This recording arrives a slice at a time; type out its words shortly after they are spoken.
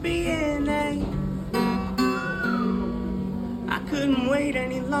shouldn't wait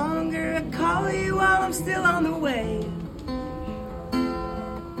any longer. I call you while I'm still on the way.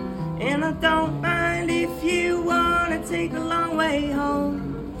 And I don't mind if you wanna take the long way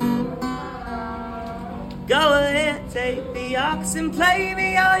home. Go ahead, take the aux and play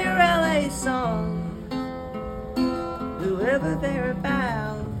me all your LA songs. Whoever they're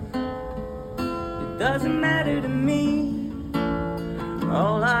about, it doesn't matter to me.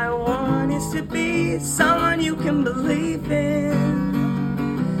 All I want is to be someone you can believe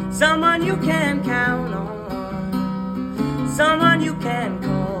in, someone you can count on, someone you can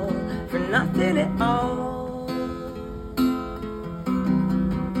call for nothing at all,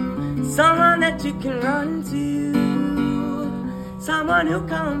 someone that you can run to, someone who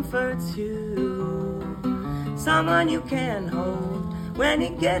comforts you, someone you can hold when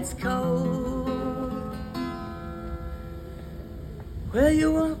it gets cold. Well,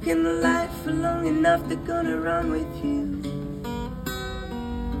 you walk in the light for long enough, they're gonna run with you.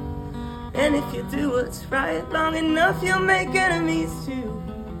 And if you do what's right long enough, you'll make enemies too.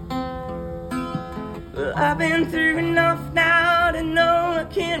 Well, I've been through enough now to know I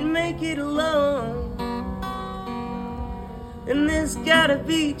can't make it alone. And there's gotta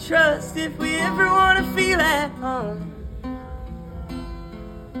be trust if we ever wanna feel at home.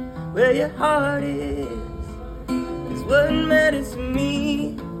 Where your heart is what matters to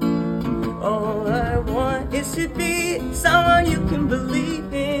me. All I want is to be someone you can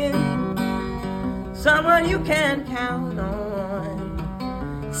believe in, someone you can count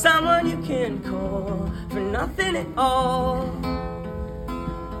on, someone you can call for nothing at all,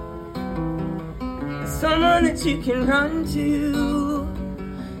 someone that you can run to,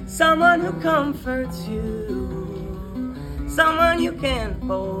 someone who comforts you, someone you can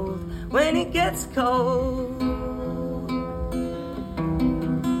hold when it gets cold,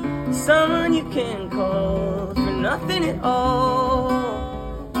 someone you can call for nothing at all,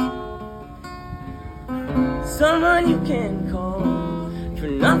 someone you can call for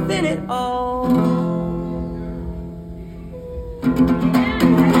nothing at all.